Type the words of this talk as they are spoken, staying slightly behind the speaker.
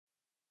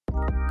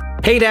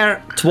Hey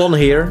there, Twan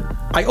here.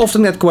 I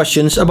often get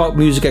questions about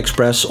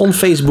Muzikxpress on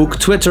Facebook,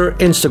 Twitter,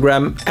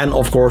 Instagram and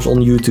of course on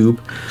YouTube.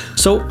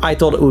 So I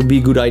thought it would be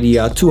a good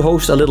idea to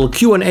host a little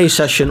Q&A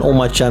session on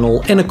my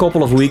channel in a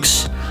couple of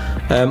weeks.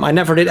 I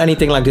never did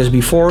anything like this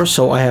before,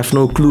 so I have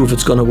no clue if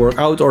it's gonna work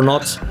out or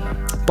not.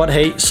 But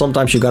hey,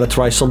 sometimes you gotta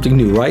try something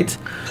new, right?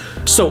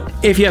 So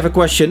if you have a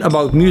question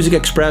about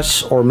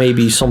Muzikxpress or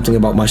maybe something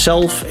about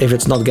myself, if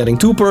it's not getting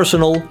too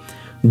personal,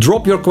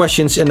 drop your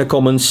questions in the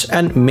comments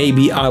and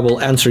maybe I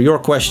will answer your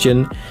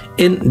question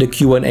in the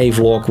Q&A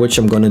vlog, which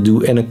I'm gonna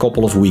do in a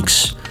couple of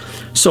weeks.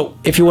 So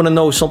if you want to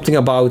know something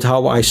about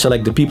how I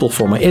select the people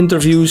for my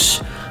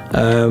interviews,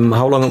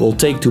 how long it will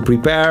take to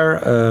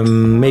prepare,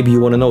 maybe you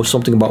want to know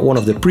something about one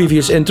of the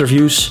previous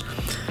interviews,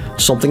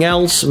 something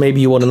else, maybe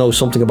you want to know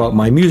something about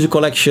my music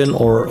collection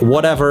or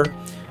whatever,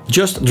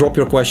 just drop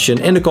your question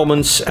in the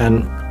comments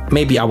and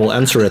maybe I will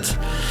answer it.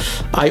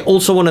 I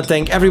also want to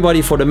thank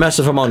everybody for the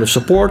massive amount of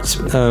support.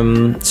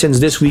 Since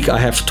this week I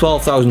have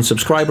 12,000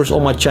 subscribers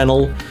on my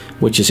channel,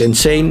 which is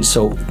insane,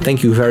 so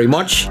thank you very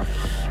much.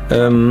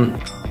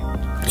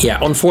 Yeah,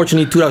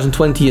 unfortunately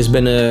 2020 has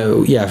been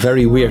a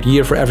very weird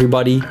year for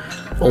everybody,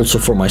 also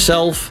for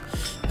myself.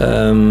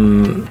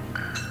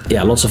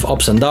 Yeah, lots of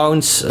ups and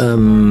downs,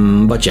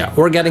 but yeah,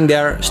 we're getting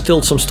there,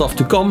 still some stuff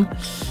to come.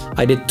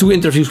 I did 2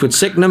 interviews with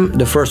Signum.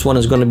 The first one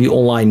is going to be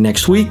online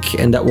next week,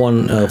 and that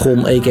one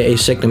Ron aka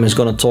Signum is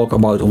going to talk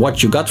about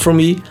What You Got From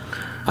Me.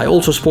 I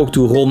also spoke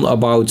to Ron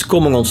about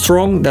Coming On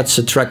Strong. That's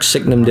a track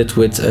Signum did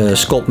with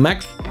Scott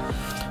Mack.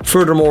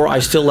 Furthermore, I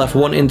still have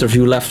one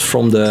interview left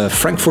from the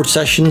Frankfurt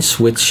sessions,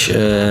 which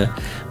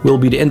will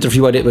be the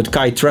interview I did with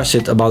Kai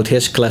Tressit about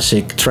his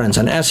classic Trance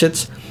and Acid.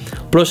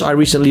 Plus, I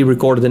recently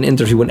recorded an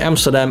interview in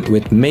Amsterdam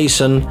with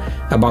Mason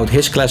about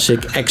his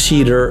classic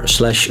Exceeder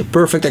 /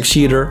 Perfect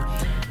Exceeder.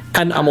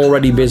 And I'm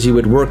already busy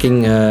with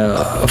working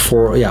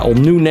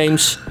on new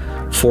names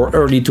for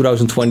early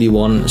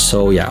 2021.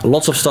 So yeah,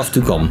 lots of stuff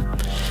to come.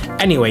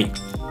 Anyway,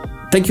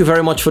 thank you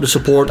very much for the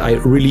support. I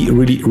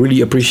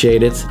really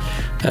appreciate it.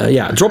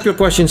 Yeah, drop your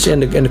questions in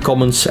the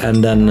comments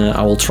and then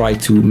I will try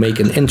to make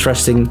an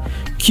interesting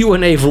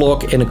Q&A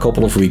vlog in a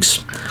couple of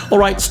weeks.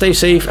 Alright, stay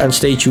safe and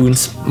stay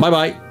tuned. Bye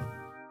bye.